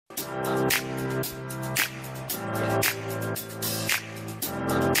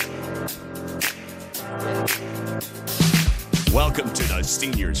Welcome to the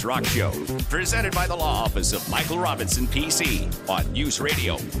Seniors Rock Show, presented by the Law Office of Michael Robinson, PC, on News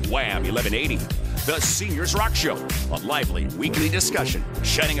Radio, Wham 1180. The Seniors Rock Show, a lively weekly discussion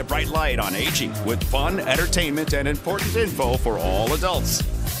shining a bright light on aging with fun, entertainment, and important info for all adults.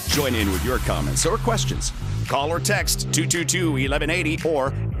 Join in with your comments or questions. Call or text 222-1180 or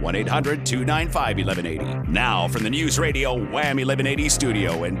 1-800-295-1180. Now from the News Radio Wham 1180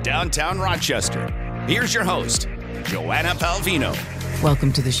 studio in downtown Rochester, here's your host, Joanna Palvino.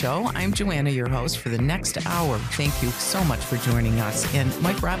 Welcome to the show. I'm Joanna, your host for the next hour. Thank you so much for joining us. And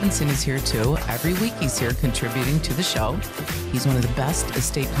Mike Robinson is here too. Every week he's here contributing to the show. He's one of the best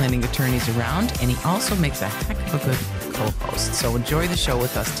estate planning attorneys around, and he also makes a heck of a good co-host. So enjoy the show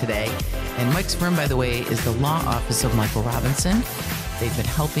with us today. And Mike's firm, by the way, is the Law Office of Michael Robinson. They've been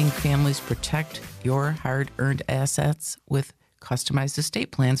helping families protect your hard-earned assets with customized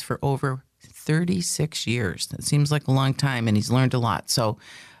estate plans for over 36 years. That seems like a long time, and he's learned a lot. So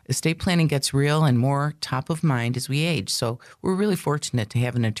estate planning gets real and more top of mind as we age. So we're really fortunate to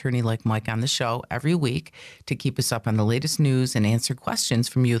have an attorney like Mike on the show every week to keep us up on the latest news and answer questions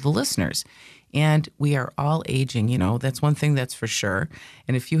from you, the listeners. And we are all aging, you know, that's one thing that's for sure.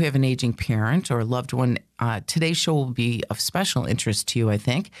 And if you have an aging parent or loved one, today's show will be of special interest to you, I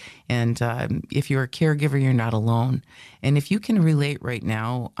think. And if you're a caregiver, you're not alone. And if you can relate right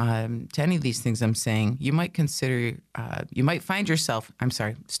now to any of these things I'm saying, you might consider, you might find yourself,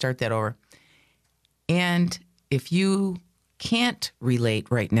 start that over. And if you can't relate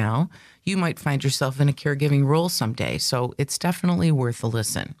right now, you might find yourself in a caregiving role someday. So it's definitely worth a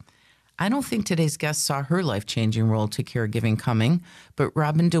listen. I don't think today's guest saw her life-changing role to caregiving coming, but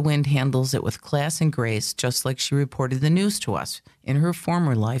Robin DeWind handles it with class and grace, just like she reported the news to us in her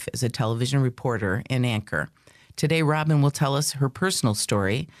former life as a television reporter and anchor. Today, Robin will tell us her personal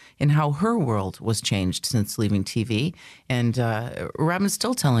story and how her world was changed since leaving TV. And Robin's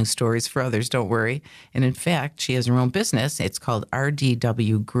still telling stories for others, don't worry. And in fact, she has her own business. It's called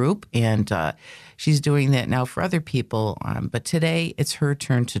RDW Group, and she's doing that now for other people. But today, it's her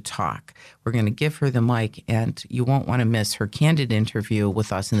turn to talk. We're going to give her the mic, and you won't want to miss her candid interview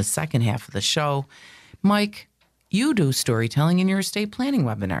with us in the second half of the show. Mike, you do storytelling in your estate planning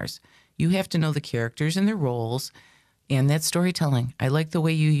webinars. You have to know the characters and their roles, and that's storytelling. I like the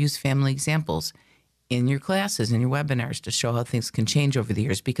way you use family examples in your classes and your webinars to show how things can change over the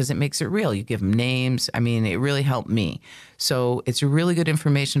years because it makes it real. You give them names. I mean, it really helped me. So it's really good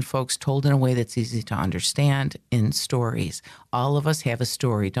information, folks, told in a way that's easy to understand in stories. All of us have a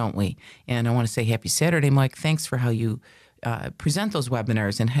story, don't we? And I want to say happy Saturday, Mike. Thanks for how you present those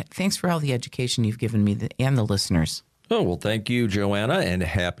webinars, and thanks for all the education you've given me and the listeners. Oh, well, thank you, Joanna, and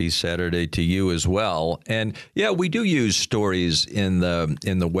happy Saturday to you as well. And yeah, we do use stories in the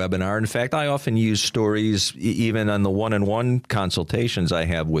webinar. In fact, I often use stories even on the one-on-one consultations I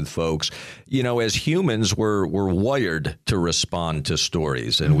have with folks. You know, as humans, we're wired to respond to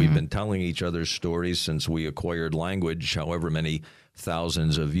stories, and we've been telling each other stories since we acquired language, however many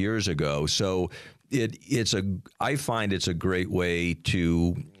thousands of years ago. So I find it's a great way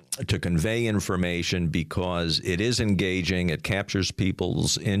to convey information because it is engaging, it captures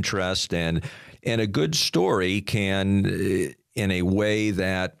people's interest, and a good story can, in a way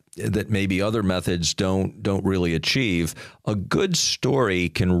that maybe other methods don't really achieve, a good story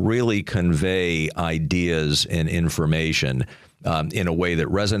can really convey ideas and information in a way that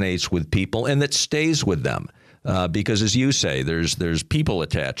resonates with people and that stays with them. Because as you say, there's people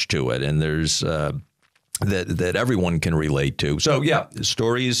attached to it, and there's that everyone can relate to. So yeah,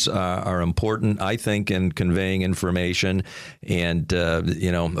 stories are important, I think, in conveying information. And,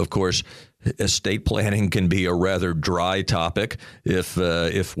 of course, estate planning can be a rather dry topic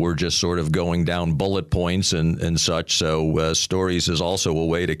if we're just sort of going down bullet points and such. So stories is also a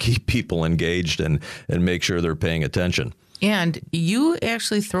way to keep people engaged and make sure they're paying attention. And you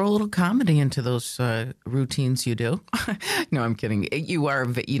actually throw a little comedy into those routines you do. No, I'm kidding. You are,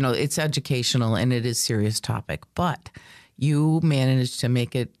 it's educational and it is a serious topic, but you managed to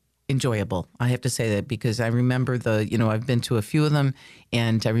make it enjoyable. I have to say that because I remember I've been to a few of them,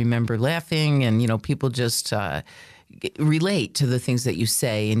 and I remember laughing, and, people just relate to the things that you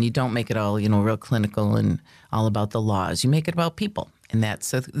say, and you don't make it all, real clinical and all about the laws. You make it about people. And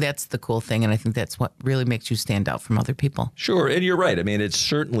that's the cool thing. And I think that's what really makes you stand out from other people. Sure. And you're right. I mean, it's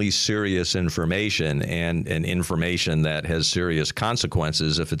certainly serious information and information that has serious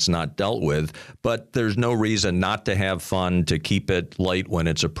consequences if it's not dealt with. But there's no reason not to have fun, to keep it light when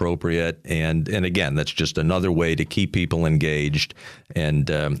it's appropriate. And again, that's just another way to keep people engaged and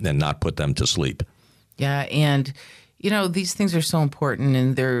not put them to sleep. Yeah. And these things are so important,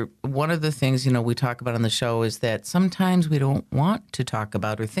 and they're one of the things, we talk about on the show is that sometimes we don't want to talk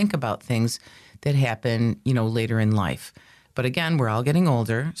about or think about things that happen, later in life. But again, we're all getting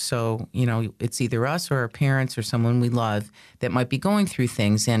older, so, it's either us or our parents or someone we love that might be going through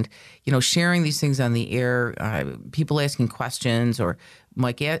things. And, sharing these things on the air, people asking questions or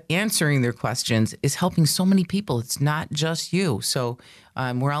Mike answering their questions is helping so many people. It's not just you. So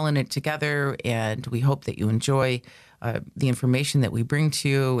we're all in it together, and we hope that you enjoy the information that we bring to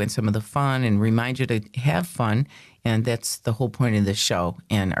you and some of the fun, and remind you to have fun. And that's the whole point of this show.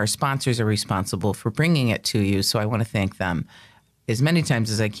 And our sponsors are responsible for bringing it to you. So I want to thank them as many times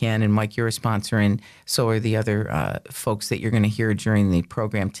as I can. And Mike, you're a sponsor, and so are the other folks that you're going to hear during the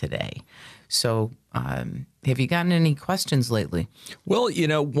program today. So have you gotten any questions lately? Well,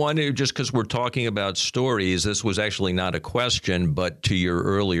 one, just because we're talking about stories, this was actually not a question, but to your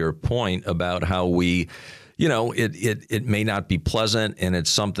earlier point about how we, it may not be pleasant, and it's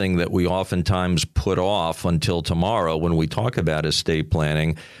something that we oftentimes put off until tomorrow when we talk about estate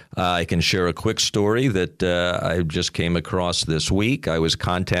planning. I can share a quick story that I just came across this week. I was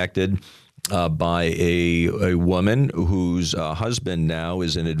contacted by a woman whose husband now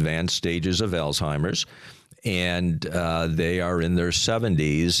is in advanced stages of Alzheimer's, and they are in their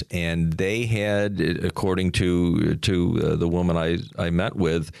 70s, and they had, according to the woman I met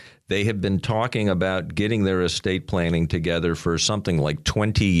with, they have been talking about getting their estate planning together for something like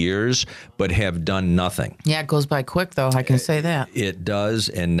 20 years, but have done nothing. Yeah, it goes by quick, though. I can say that. It does.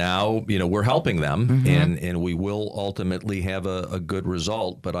 And now, we're helping them, and we will ultimately have a good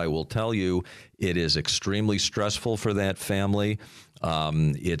result. But I will tell you, it is extremely stressful for that family.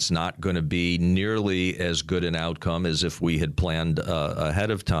 It's not going to be nearly as good an outcome as if we had planned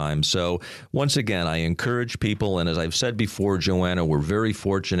ahead of time. So once again, I encourage people, and as I've said before, Joanna, we're very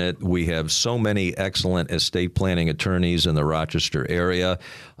fortunate. We have so many excellent estate planning attorneys in the Rochester area.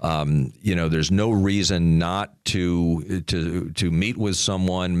 There's no reason not to meet with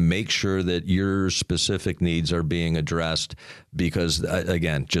someone, make sure that your specific needs are being addressed, because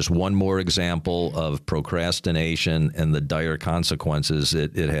again, just one more example of procrastination and the dire consequences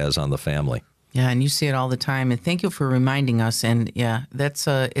it has on the family. Yeah, and you see it all the time. And thank you for reminding us. And yeah, it's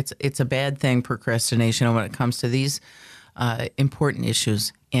a bad thing, procrastination, when it comes to these important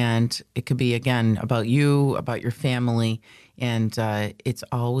issues. And it could be, again, about you, about your family. And it's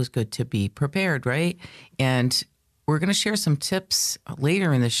always good to be prepared, right? And we're going to share some tips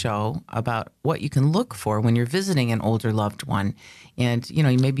later in the show about what you can look for when you're visiting an older loved one. And,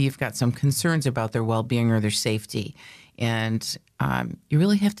 maybe you've got some concerns about their well-being or their safety. And you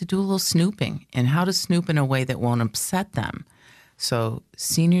really have to do a little snooping, and how to snoop in a way that won't upset them. So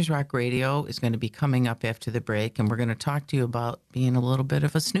Seniors Rock Radio is going to be coming up after the break, and we're going to talk to you about being a little bit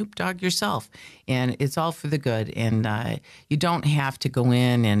of a Snoop Dogg yourself. And it's all for the good. And you don't have to go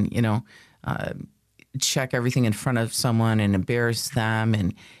in and, check everything in front of someone and embarrass them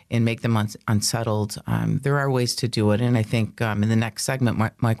and make them unsettled. There are ways to do it. And I think in the next segment,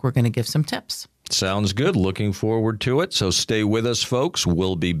 Mike, we're going to give some tips. Sounds good. Looking forward to it. So stay with us, folks.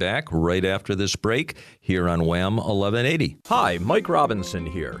 We'll be back right after this break here on Wham 1180. Hi, Mike Robinson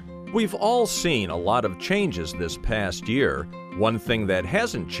here. We've all seen a lot of changes this past year. One thing that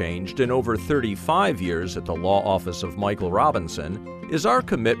hasn't changed in over 35 years at the law office of Michael Robinson is our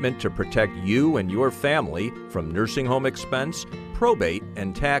commitment to protect you and your family from nursing home expense, probate,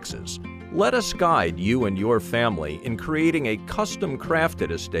 and taxes. Let us guide you and your family in creating a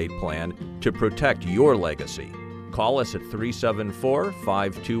custom-crafted estate plan to protect your legacy. Call us at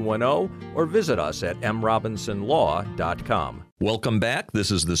 374-5210 or visit us at mrobinsonlaw.com. Welcome back.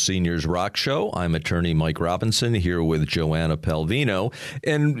 This is the Seniors Rock Show. I'm attorney Mike Robinson here with Joanna Pelvino.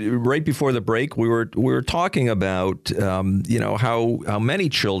 And right before the break, we were talking about how many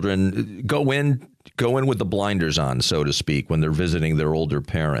children go in with the blinders on, so to speak, when they're visiting their older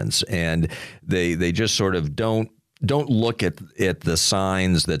parents, and they just sort of don't look at the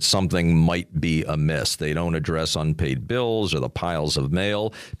signs that something might be amiss. They don't address unpaid bills or the piles of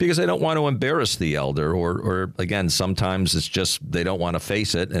mail because they don't want to embarrass the elder, or again, sometimes it's just they don't want to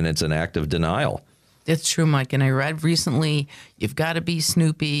face it, and it's an act of denial. It's true, Mike. And I read recently, you've got to be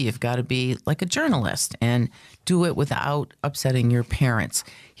Snoopy. You've got to be like a journalist and do it without upsetting your parents.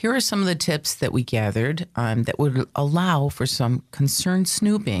 Here are some of the tips that we gathered that would allow for some concerned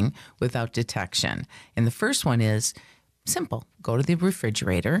snooping without detection. And the first one is simple. Go to the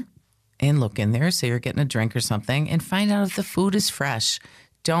refrigerator and look in there. Say you're getting a drink or something and find out if the food is fresh.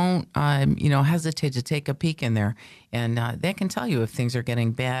 Don't, hesitate to take a peek in there. And that can tell you if things are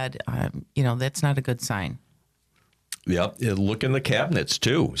getting bad. That's not a good sign. Yep. Look in the cabinets,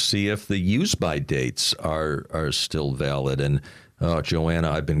 too. See if the use-by dates are still valid. And, Joanna,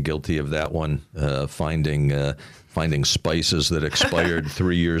 I've been guilty of that one, finding spices that expired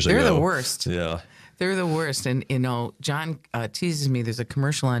 3 years ago. They're the worst. Yeah. They're the worst. And, John teases me. There's a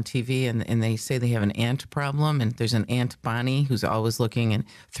commercial on TV, and they say they have an ant problem. And there's an Aunt Bonnie who's always looking and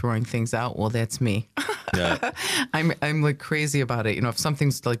throwing things out. Well, that's me. Yeah. I'm like crazy about it. If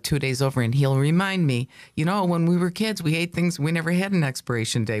something's like 2 days over, and he'll remind me, when we were kids, we ate things. We never had an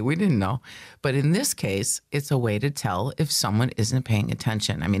expiration date. We didn't know. But in this case, it's a way to tell if someone isn't paying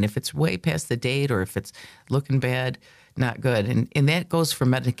attention. I mean, if it's way past the date or if it's looking bad, not good. And that goes for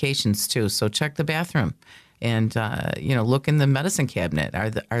medications too. So check the bathroom and, look in the medicine cabinet.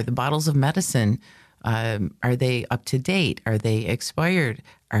 Are the bottles of medicine, are they up to date? Are they expired?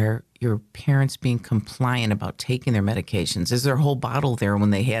 Are your parents being compliant about taking their medications? Is there a whole bottle there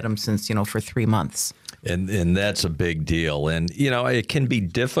when they had them since, for 3 months? And that's a big deal. And, it can be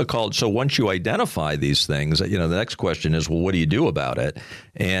difficult. So once you identify these things, the next question is, well, what do you do about it?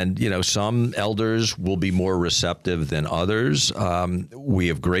 And, some elders will be more receptive than others. We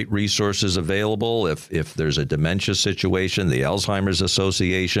have great resources available. If there's a dementia situation, the Alzheimer's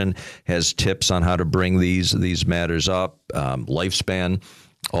Association has tips on how to bring these matters up. Lifespan.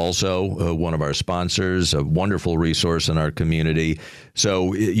 Also, one of our sponsors, a wonderful resource in our community.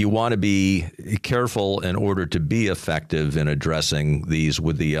 So you want to be careful in order to be effective in addressing these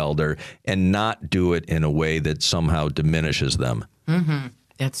with the elder and not do it in a way that somehow diminishes them. Mm-hmm.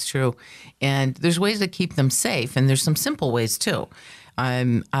 That's true. And there's ways to keep them safe, and there's some simple ways, too.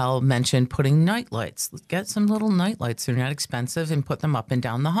 I'll mention putting night lights. Get some little night lights. They're not expensive, and put them up and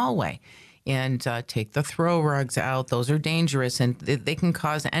down the hallway. And take the throw rugs out. Those are dangerous, and they can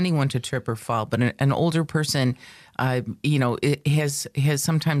cause anyone to trip or fall. But an older person, it has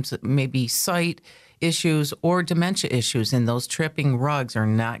sometimes maybe sight issues or dementia issues, and those tripping rugs are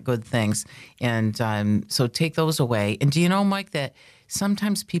not good things. And so take those away. And do you know, Mike, that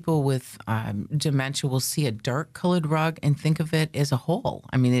sometimes people with dementia will see a dark-colored rug and think of it as a hole.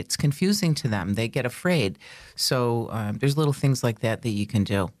 I mean, it's confusing to them. They get afraid. So there's little things like that you can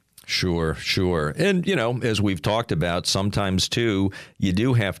do. Sure. And, as we've talked about, sometimes, too, you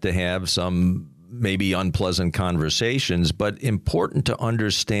do have to have some maybe unpleasant conversations, but important to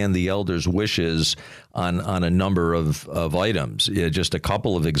understand the elder's wishes on a number of items. Just a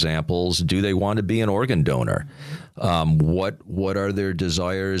couple of examples. Do they want to be an organ donor? What are their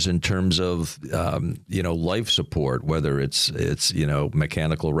desires in terms of, life support, whether it's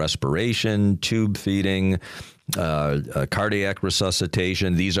mechanical respiration, tube feeding, cardiac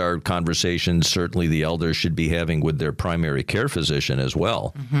resuscitation? These are conversations certainly the elders should be having with their primary care physician as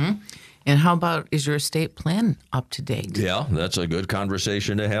well. Mm-hmm. And how about, is your estate plan up to date? Yeah, that's a good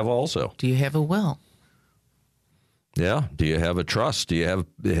conversation to have also. Do you have a will? Yeah. Do you have a trust? Do you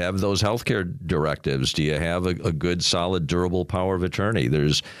have those healthcare directives? Do you have a good, solid, durable power of attorney?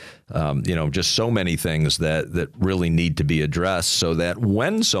 There's, just so many things that really need to be addressed so that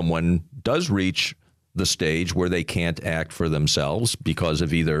when someone does reach the stage where they can't act for themselves because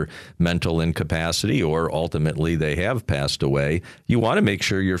of either mental incapacity or ultimately they have passed away, you want to make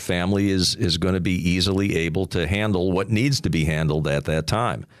sure your family is going to be easily able to handle what needs to be handled at that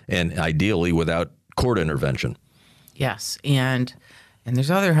time, and ideally without court intervention. Yes, and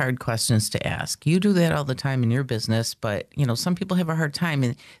there's other hard questions to ask. You do that all the time in your business, but some people have a hard time,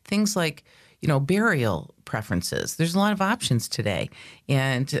 and things like burial preferences. There's a lot of options today.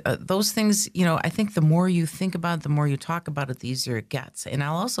 And those things, I think the more you think about it, the more you talk about it, the easier it gets. And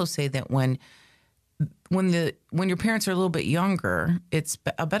I'll also say that when your parents are a little bit younger, it's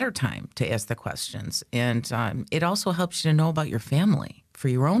a better time to ask the questions. And it also helps you to know about your family, for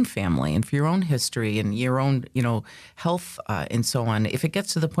your own family and for your own history and your own, health and so on. If it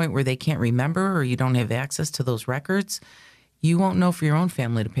gets to the point where they can't remember or you don't have access to those records, you won't know for your own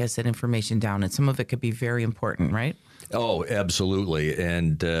family to pass that information down. And some of it could be very important, right? Oh, absolutely.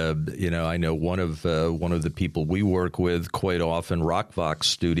 And, I know one of the people we work with quite often, Rockvox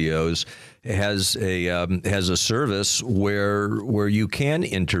Studios, has a service where you can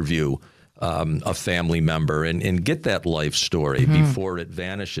interview a family member and get that life story before it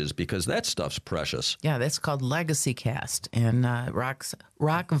vanishes, because that stuff's precious. Yeah, that's called Legacy Cast, and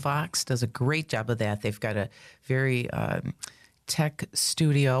Rock Vox does a great job of that. They've got a very tech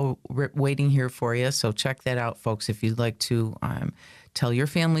studio waiting here for you, so check that out, folks. If you'd like to tell your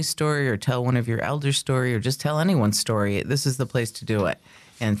family story or tell one of your elders' story or just tell anyone's story, this is the place to do it.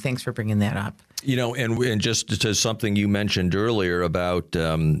 And thanks for bringing that up. You know, and just to something you mentioned earlier about,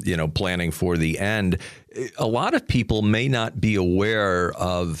 planning for the end, a lot of people may not be aware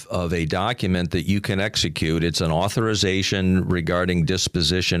of a document that you can execute. It's an authorization regarding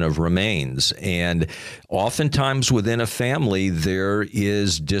disposition of remains. And oftentimes within a family, there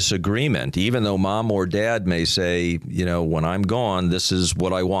is disagreement. Even though mom or dad may say, when I'm gone, this is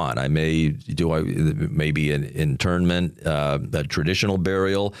what I want. It may be an internment, a traditional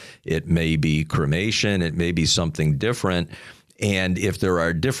burial. It may be cremation. It may be something different. And if there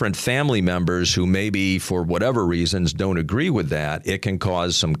are different family members who maybe for whatever reasons don't agree with that, it can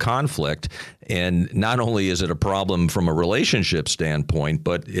cause some conflict. And not only is it a problem from a relationship standpoint,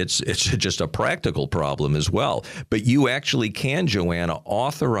 but it's just a practical problem as well. But you actually can, Joanna,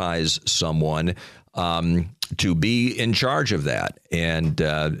 authorize someone to be in charge of that. And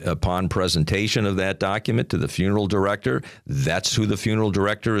upon presentation of that document to the funeral director, that's who the funeral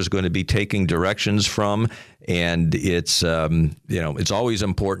director is going to be taking directions from. And it's always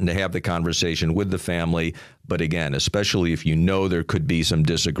important to have the conversation with the family. But again, especially if there could be some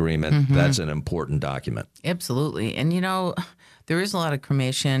disagreement, that's an important document. Absolutely. And, there is a lot of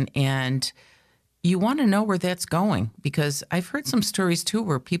cremation, and you want to know where that's going, because I've heard some stories too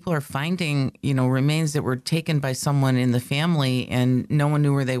where people are finding, remains that were taken by someone in the family and no one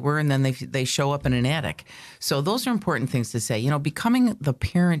knew where they were, and then they show up in an attic. So those are important things to say. Becoming the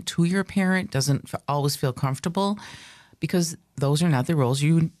parent to your parent doesn't always feel comfortable, because those are not the roles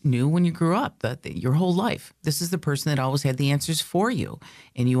you knew when you grew up, your whole life. This is the person that always had the answers for you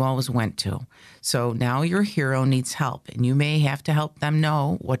and you always went to. So now your hero needs help, and you may have to help them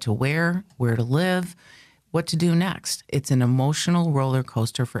know what to wear, where to live, what to do next. It's an emotional roller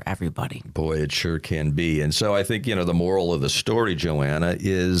coaster for everybody. Boy, it sure can be. And so I think, the moral of the story, Joanna,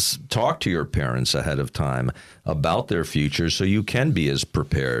 is talk to your parents ahead of time about their future so you can be as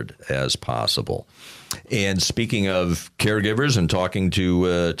prepared as possible. And speaking of caregivers and talking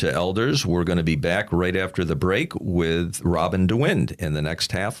to elders, we're going to be back right after the break with Robin DeWind in the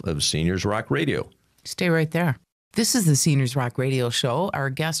next half of Seniors Rock Radio. Stay right there. This is the Seniors Rock Radio Show. Our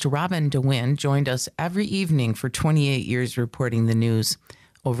guest, Robin DeWind, joined us every evening for 28 years reporting the news,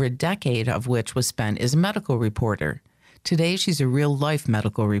 over a decade of which was spent as a medical reporter. Today, she's a real-life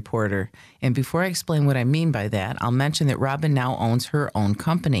medical reporter. And before I explain what I mean by that, I'll mention that Robin now owns her own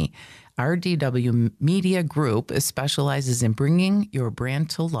company. RDW Media Group specializes in bringing your brand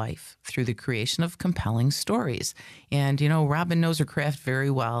to life through the creation of compelling stories. And, Robin knows her craft very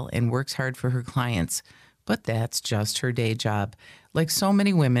well and works hard for her clients. But that's just her day job. Like so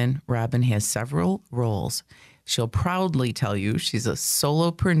many women, Robin has several roles. She'll proudly tell you she's a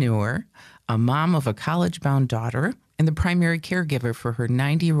solopreneur, a mom of a college-bound daughter, and the primary caregiver for her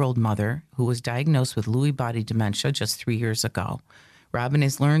 90-year-old mother, who was diagnosed with Lewy body dementia just 3 years ago. Robin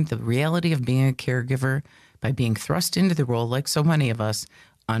has learned the reality of being a caregiver by being thrust into the role, like so many of us,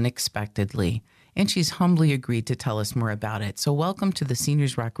 unexpectedly. And she's humbly agreed to tell us more about it. So welcome to the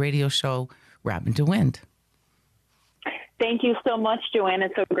Seniors Rock Radio Show, Robin DeWind. Thank you so much, Joanna.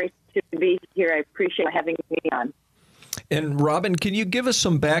 It's so great to be here. I appreciate having me on. And Robin, can you give us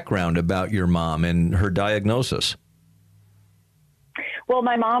some background about your mom and her diagnosis? Well,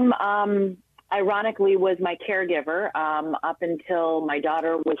 my mom, ironically, was my caregiver up until my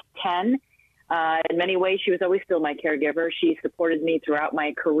daughter was 10. In many ways, she was always still my caregiver. She supported me throughout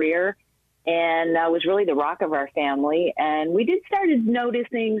my career and was really the rock of our family. And we did started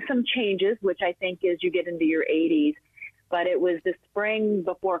noticing some changes, which I think as you get into your 80s, but it was the spring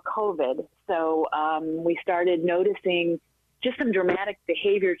before COVID. So we started noticing just some dramatic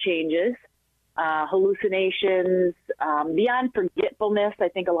behavior changes, hallucinations, beyond forgetfulness. I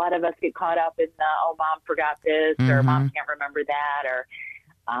think a lot of us get caught up in, mom forgot this, or mom can't remember that, or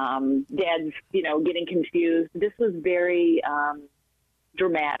dad's, getting confused. This was very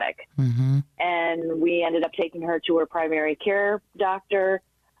dramatic. And we ended up taking her to her primary care doctor.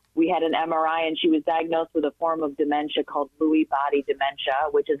 We had an MRI, and she was diagnosed with a form of dementia called Lewy body dementia,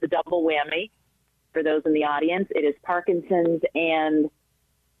 which is a double whammy for those in the audience. It is Parkinson's and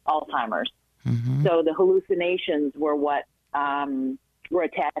Alzheimer's. So the hallucinations were what were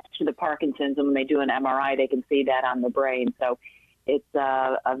attached to the Parkinson's, and when they do an MRI, they can see that on the brain. So It's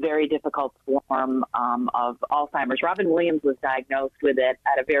a very difficult form of Alzheimer's. Robin Williams was diagnosed with it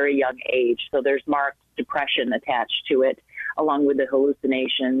at a very young age, so there's marked depression attached to it, along with the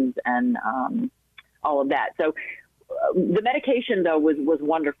hallucinations and all of that. So the medication, though, was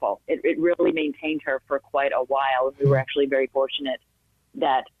wonderful. It really maintained her for quite a while, and we were actually very fortunate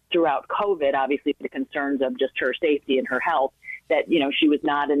that throughout COVID, obviously the concerns of just her safety and her health, that, you know, she was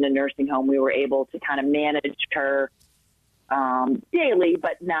not in the nursing home. We were able to kind of manage her daily,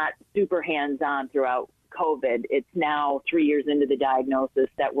 but not super hands-on throughout COVID. It's now 3 years into the diagnosis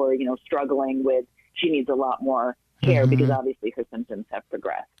that we're, you know, struggling with. She needs a lot more care because obviously her symptoms have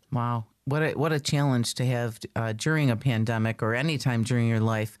progressed. Wow. What a challenge to have during a pandemic or any time during your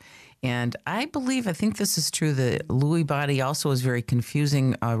life. And I think this is true, the Lewy body also is very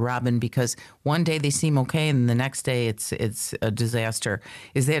confusing, Robin, because one day they seem okay and the next day it's a disaster.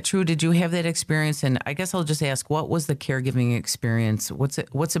 Is that true? Did you have that experience? And I guess I'll just ask, what was the caregiving experience? What's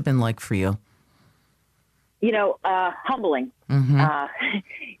it been like for you? You know, humbling.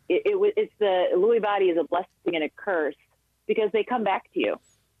 It's the Lewy body is a blessing and a curse because they come back to you.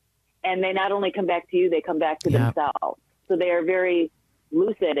 And they not only come back to you, they come back to themselves. So they are very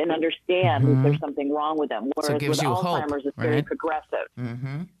lucid and understand that there's something wrong with them. Whereas with Alzheimer's, it's very progressive.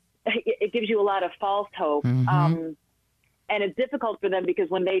 It gives you a lot of false hope. And it's difficult for them because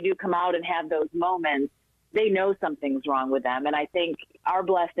when they do come out and have those moments, they know something's wrong with them. And I think our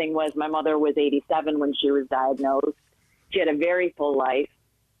blessing was my mother was 87 when she was diagnosed. She had a very full life.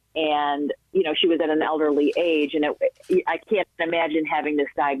 And, you know, she was at an elderly age, and I can't imagine having this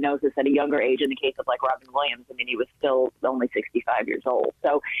diagnosis at a younger age in the case of, like, Robin Williams. I mean, he was still only 65 years old.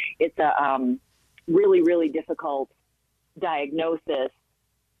 So it's a really, really difficult diagnosis.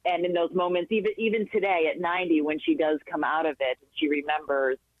 And in those moments, even today at 90, when she does come out of it, she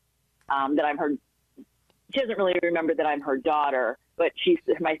remembers that I'm her. She doesn't really remember that I'm her daughter, but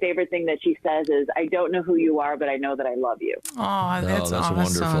my favorite thing that she says is, "I don't know who you are, but I know that I love you." Oh, that's awesome.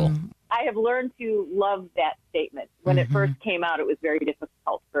 Wonderful. I have learned to love that statement. When it first came out, it was very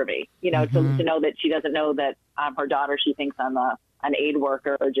difficult for me, you know, to know that she doesn't know that I'm her daughter. She thinks I'm an aid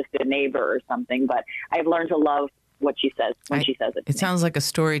worker or just a neighbor or something. But I've learned to love what she says when she says it. It sounds like a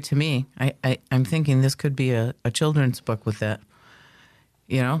story to me. I'm thinking this could be a children's book with that.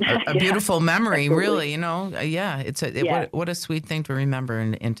 You know, a beautiful memory, absolutely. Really, you know. What a sweet thing to remember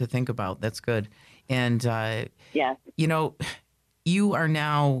and to think about. That's good. And, you know, you are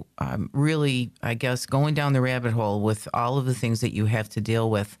now really, I guess, going down the rabbit hole with all of the things that you have to deal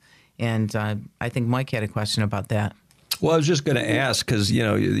with. And I think Mike had a question about that. Well, I was just going to ask because, you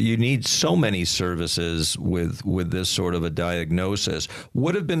know, you need so many services with this sort of a diagnosis.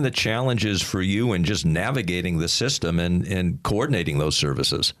 What have been the challenges for you in just navigating the system and coordinating those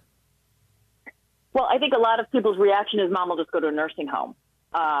services? Well, I think a lot of people's reaction is mom will just go to a nursing home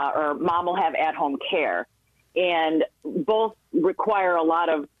or mom will have at-home care. And both require a lot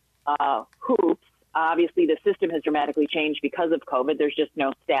of hoops. Obviously, the system has dramatically changed because of COVID. There's just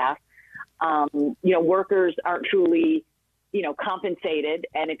no staff. You know, workers aren't truly, you know, compensated.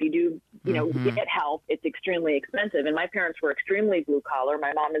 And if you do, you know, get help, it's extremely expensive. And my parents were extremely blue collar.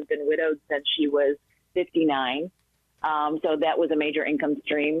 My mom has been widowed since she was 59. So that was a major income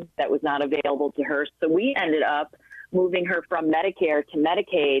stream that was not available to her. So we ended up moving her from Medicare to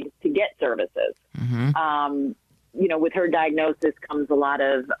Medicaid to get services. You know, with her diagnosis comes a lot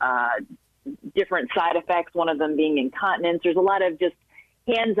of different side effects, one of them being incontinence. There's a lot of just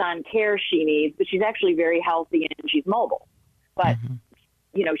hands-on care she needs, but she's actually very healthy and she's mobile. But,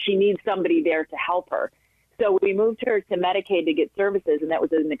 you know, she needs somebody there to help her. So we moved her to Medicaid to get services, and that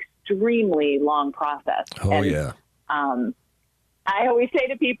was an extremely long process. Yeah. I always say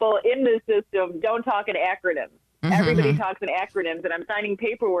to people in this system, don't talk in acronyms. Everybody talks in acronyms, and I'm signing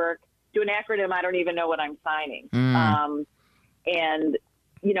paperwork to an acronym I don't even know what I'm signing. And,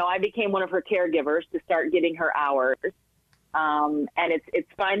 you know, I became one of her caregivers to start getting her hours. And it's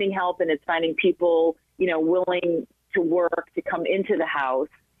finding help, and it's finding people, you know, willing to work to come into the house.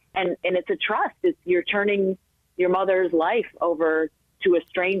 And it's a trust. You're turning your mother's life over to a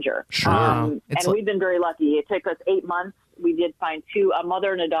stranger. Sure. And we've been very lucky. It took us 8 months. We did find two, a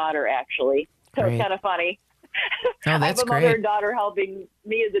mother and a daughter, actually. So It's kind of funny. Oh, that's I have a mother and daughter helping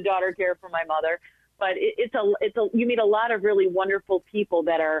me as a daughter care for my mother. But you meet a lot of really wonderful people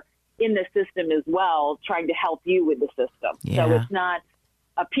that are in the system as well, trying to help you with the system. Yeah. So it's not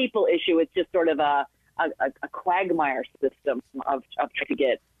a people issue. It's just sort of a quagmire system of trying to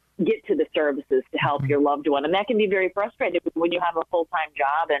get to the services to help your loved one. And that can be very frustrating when you have a full-time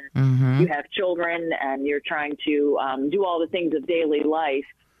job and you have children and you're trying to do all the things of daily life.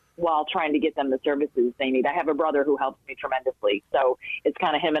 while trying to get them the services they need. I have a brother who helps me tremendously. So it's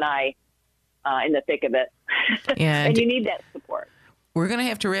kind of him and I in the thick of it. And you need that support. We're going to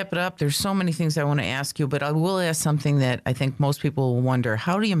have to wrap it up. There's so many things I want to ask you, but I will ask something that I think most people will wonder.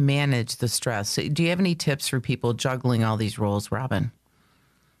 How do you manage the stress? Do you have any tips for people juggling all these roles, Robin?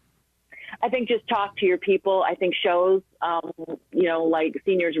 I think just talk to your people. I think shows, like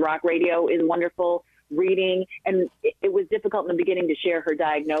Seniors Rock Radio is wonderful. Reading, and it was difficult in the beginning to share her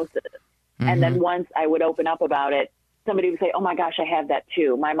diagnosis. Mm-hmm. And then once I would open up about it, somebody would say, oh my gosh, I have that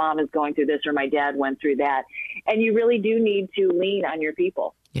too. My mom is going through this, or my dad went through that. And you really do need to lean on your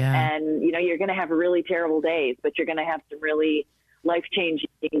people. Yeah. And, you're going to have really terrible days, but you're going to have some really life-changing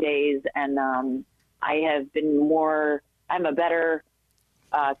days. And I have been I'm a better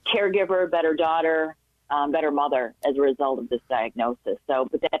caregiver, better daughter, better mother as a result of this diagnosis. So,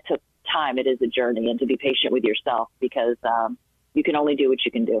 but that took time. It is a journey, and to be patient with yourself, because you can only do what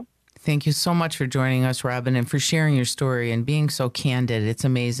you can do. Thank you so much for joining us, Robin, and for sharing your story and being so candid. It's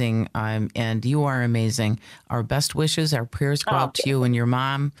amazing, and you are amazing. Our best wishes, our prayers go out to you and your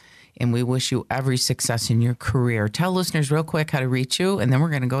mom, and we wish you every success in your career. Tell listeners real quick how to reach you, and then we're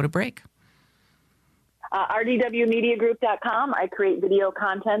going to go to break. rdwmediagroup.com. I create video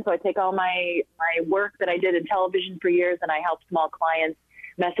content, so I take all my work that I did in television for years, and I help small clients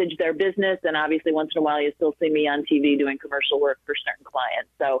message their business. And obviously, once in a while, you still see me on TV doing commercial work for certain clients.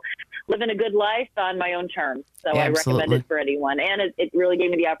 So living a good life on my own terms. So I recommend it for anyone. And it really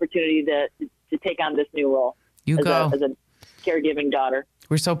gave me the opportunity to take on this new role as a caregiving daughter.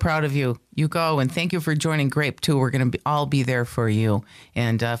 We're so proud of you. You go, and thank you for joining GRAPE, too. We're going to all be there for you.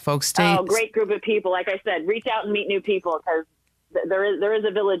 And folks, stay. Oh, great group of people. Like I said, reach out and meet new people, because there is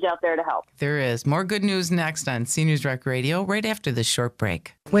a village out there to help. There is. More good news next on Seniors Rock Radio, right after this short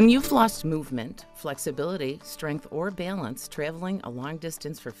break. When you've lost movement, flexibility, strength, or balance, traveling a long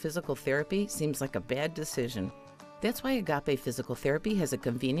distance for physical therapy seems like a bad decision. That's why Agape Physical Therapy has a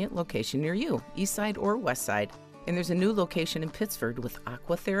convenient location near you, east side or west side. And there's a new location in Pittsford with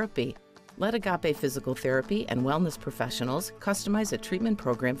Aqua Therapy. Let Agape Physical Therapy and wellness professionals customize a treatment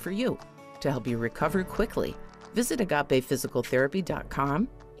program for you to help you recover quickly. Visit agapephysicaltherapy.com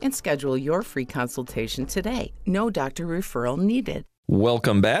and schedule your free consultation today. No doctor referral needed.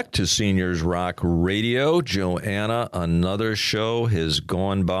 Welcome back to Seniors Rock Radio. Joanna, another show has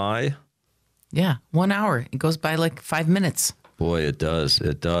gone by. Yeah, 1 hour. It goes by like 5 minutes. Boy, it does.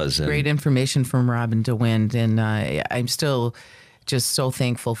 It does. Great information from Robin DeWind, and I'm still just so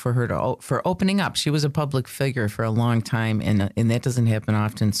thankful for her for opening up. She was a public figure for a long time, and that doesn't happen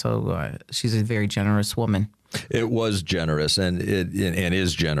often. So she's a very generous woman. It was generous, and it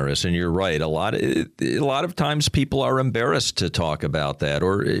is generous, and you're right. A lot of times people are embarrassed to talk about that,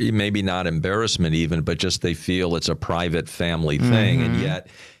 or maybe not embarrassment even, but just they feel it's a private family thing, Mm-hmm. and yet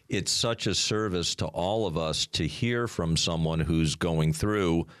it's such a service to all of us to hear from someone who's going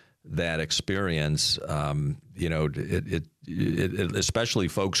through that experience. Especially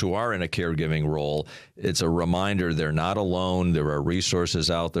folks who are in a caregiving role, it's a reminder they're not alone. There are resources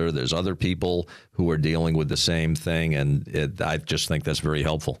out there. There's other people who are dealing with the same thing, and I just think that's very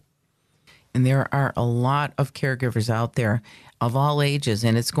helpful. And there are a lot of caregivers out there of all ages,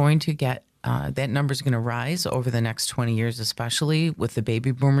 and it's going to get that number is going to rise over the next 20 years, especially with the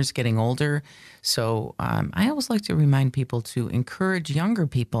baby boomers getting older. So I always like to remind people to encourage younger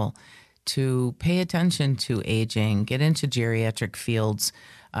people to pay attention to aging, get into geriatric fields.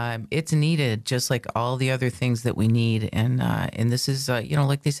 It's needed, just like all the other things that we need. And this is,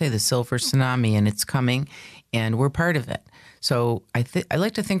 like they say, the silver tsunami, and it's coming, and we're part of it. So I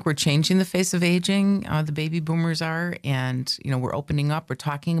like to think we're changing the face of aging. The baby boomers are, and we're opening up. We're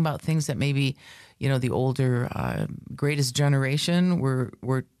talking about things that maybe, the older, greatest generation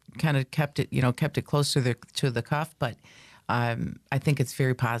we're kind of kept it close to the cuff. But I think it's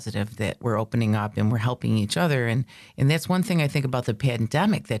very positive that we're opening up and we're helping each other. And that's one thing I think about the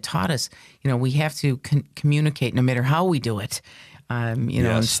pandemic that taught us, we have to communicate no matter how we do it. Yes.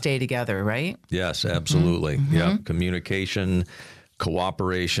 And stay together, right? Yes, absolutely. Mm-hmm. Yeah, communication,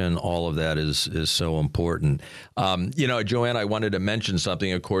 cooperation, all of that is so important. Joanne, I wanted to mention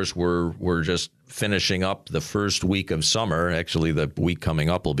something. Of course, we're just finishing up the first week of summer. Actually, the week coming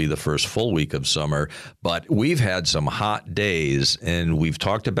up will be the first full week of summer. But we've had some hot days, and we've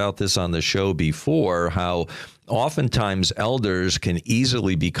talked about this on the show before, how oftentimes elders can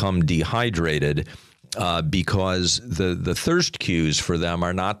easily become dehydrated. because the thirst cues for them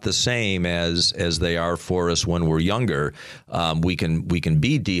are not the same as they are for us when we're younger. We can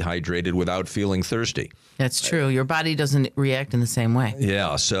be dehydrated without feeling thirsty. That's true. Your body doesn't react in the same way.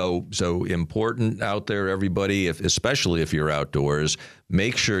 Yeah, so important out there, everybody, especially if you're outdoors,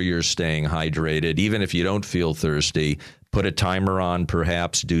 make sure you're staying hydrated, even if you don't feel thirsty. Put a timer on,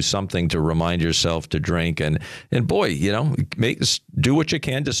 perhaps do something to remind yourself to drink, and boy, do what you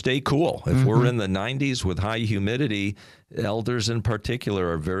can to stay cool. If we're in the 90s with high humidity, elders in particular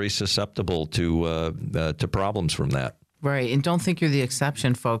are very susceptible to problems from that. Right. And don't think you're the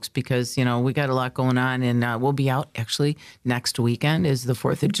exception, folks, because, we got a lot going on, and we'll be out actually next weekend is the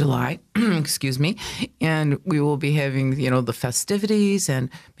 4th of July, excuse me, and we will be having, the festivities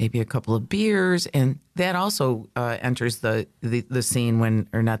and maybe a couple of beers, and that also enters the scene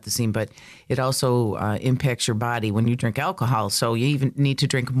or not the scene, but it also impacts your body when you drink alcohol. So you even need to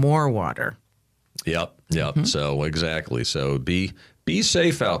drink more water. Yep. So exactly. So be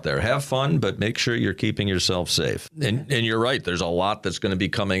safe out there. Have fun, but make sure you're keeping yourself safe. And you're right. There's a lot that's going to be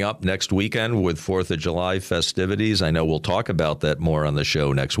coming up next weekend with 4th of July festivities. I know we'll talk about that more on the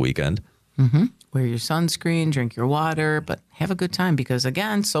show next weekend. Wear your sunscreen, drink your water, but have a good time because,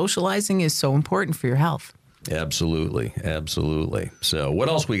 again, socializing is so important for your health. Absolutely. So what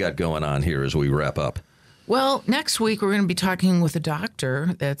else we got going on here as we wrap up? Well, next week we're going to be talking with a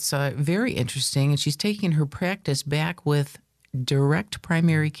doctor that's very interesting, and she's taking her practice back with direct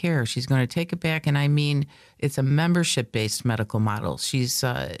primary care. She's going to take it back, and I mean it's a membership-based medical model. She's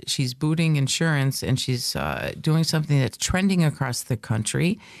booting insurance, and she's doing something that's trending across the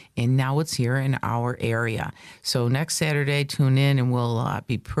country, and now it's here in our area. So next Saturday, tune in, and we'll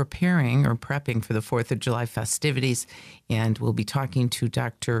be prepping for the 4th of July festivities, and we'll be talking to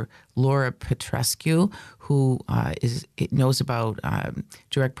Dr. Laura Petrescu, who knows about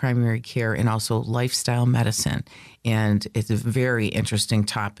direct primary care and also lifestyle medicine. And it's a very interesting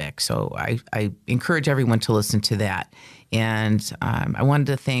topic. So I encourage everyone to listen to that. And I wanted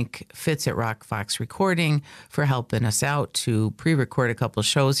to thank Fitz at Rock Fox Recording for helping us out to pre-record a couple of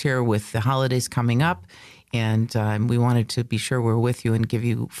shows here with the holidays coming up. And we wanted to be sure we're with you and give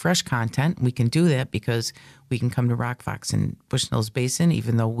you fresh content. We can do that because we can come to Rock Fox in Bushnell's Basin,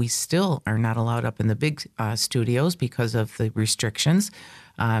 even though we still are not allowed up in the big studios because of the restrictions.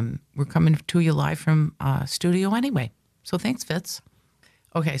 We're coming to you live from studio anyway. So thanks, Fitz.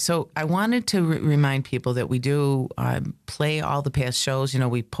 Okay, so I wanted to remind people that we do play all the past shows.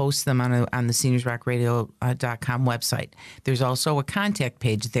 We post them on the seniorsrockradio.com website. There's also a contact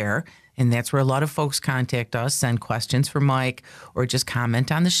page there, and that's where a lot of folks contact us, send questions for Mike, or just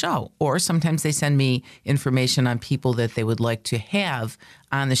comment on the show. Or sometimes they send me information on people that they would like to have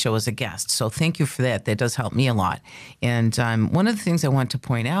on the show as a guest. So thank you for that. That does help me a lot. And one of the things I want to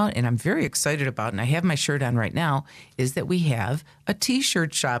point out, and I'm very excited about, and I have my shirt on right now, is that we have a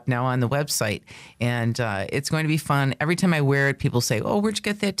T-shirt shop now on the website. And it's going to be fun. Every time I wear it, people say, oh, where'd you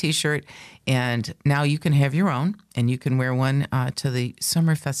get that T-shirt? And now you can have your own, and you can wear one to the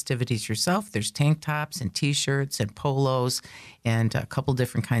summer festivities yourself. There's tank tops and T-shirts and polos and a couple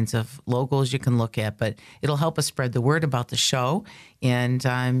different kinds of logos you can look at. But it'll help us spread the word about the show. And,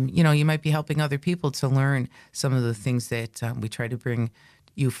 you might be helping other people to learn some of the things that we try to bring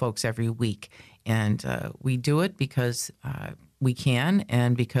you folks every week. And we do it because we can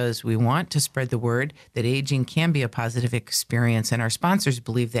and because we want to spread the word that aging can be a positive experience. And our sponsors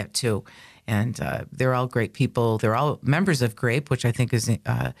believe that too. And they're all great people. They're all members of GRAPE, which I think is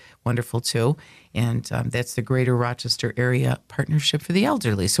wonderful too. And that's the Greater Rochester Area Partnership for the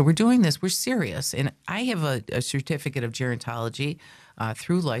Elderly. So we're doing this. We're serious. And I have a certificate of gerontology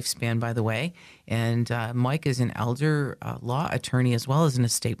through Lifespan, by the way. And Mike is an elder law attorney as well as an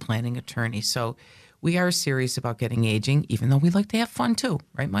estate planning attorney. So we are serious about getting aging, even though we like to have fun too.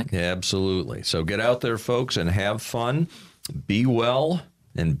 Right, Mike? Yeah, absolutely. So get out there, folks, and have fun. Be well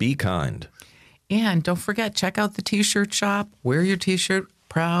and be kind. And don't forget, check out the T-shirt shop. Wear your T-shirt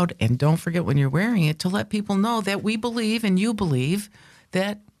proud. And don't forget when you're wearing it to let people know that we believe and you believe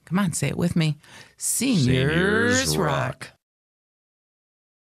that, come on, say it with me, Seniors Rock.